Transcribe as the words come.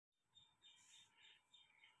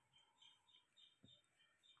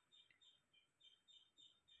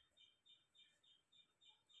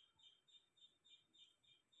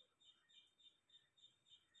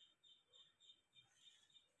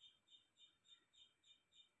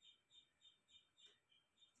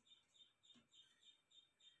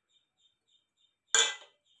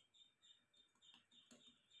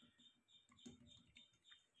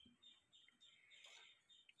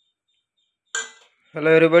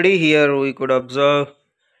Hello everybody, here we could observe,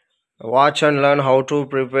 watch and learn how to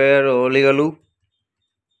prepare oligalu.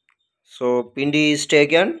 So pindi is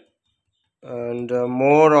taken and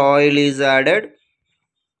more oil is added.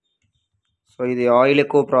 So the oil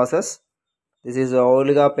eco process. This is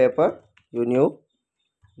oliga paper, you knew.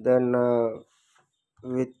 Then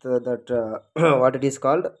with that what it is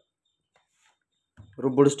called,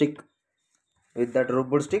 rubbed stick. With that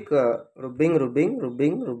rubbed stick, rubbing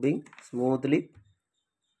smoothly,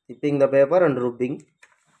 tipping the paper and rubbing,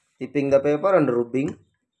 tipping the paper and rubbing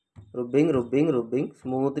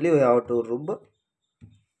smoothly. We have to rub.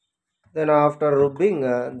 Then after rubbing,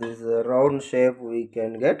 this round shape we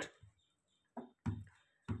can get.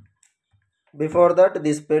 Before that,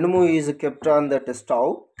 this penmu is kept on that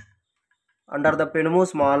stove. Under the penmu,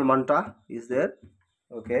 small manta is there.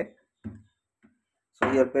 Okay. So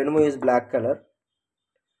here penmu is black color,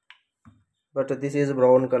 but this is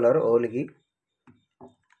brown color oligi.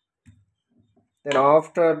 Then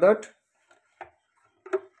after that,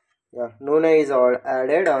 yeah, nune is all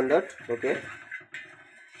added on that. Okay.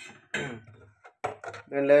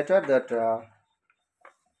 Then later that,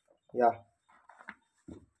 yeah,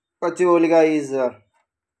 pachi oliga is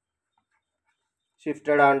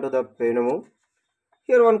shifted onto the penmu.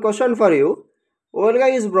 Here one question for you.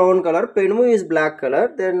 Oliga is brown color, penmu is black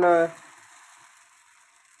color. Then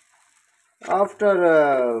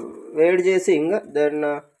after wait chasing,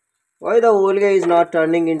 then why the oliga is not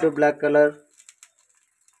turning into black color?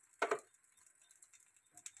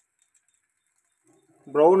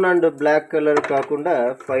 Brown and black color కాకుండా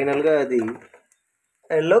final గా అది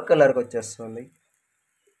yellow colour కి వచ్చేస్తుంది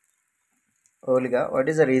oliga. What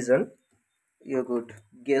is the reason? You could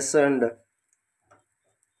guess and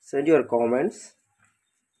send your comments.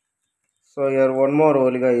 So here one more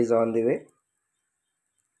oliga is on the way.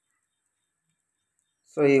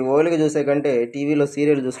 So ఈ ఓలిగా చూసే కంటే టీవీలో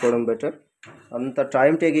serial చూసుకోవడం బెటర్. అంత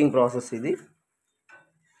టైం టేకింగ్ ప్రాసెస్ ఇది.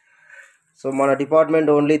 సో మన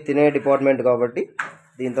డిపార్ట్మెంట్ ఓన్లీ తినే డిపార్ట్మెంట్ కాబట్టి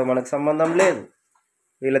దీంతో మనకు సంబంధం లేదు.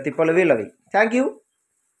 వీళ్ళ తిప్పలు వీళ్ళవి. Thank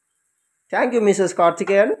you Mrs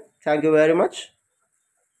Karthikeyan. Thank you very much.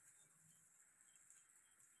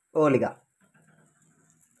 ఓలిగా.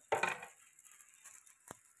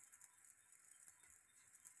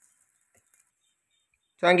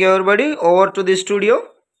 Thank you everybody. Over to the studio,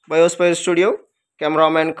 Biosphere Studio,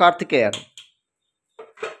 cameraman Karthikeyan.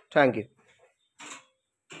 Thank you.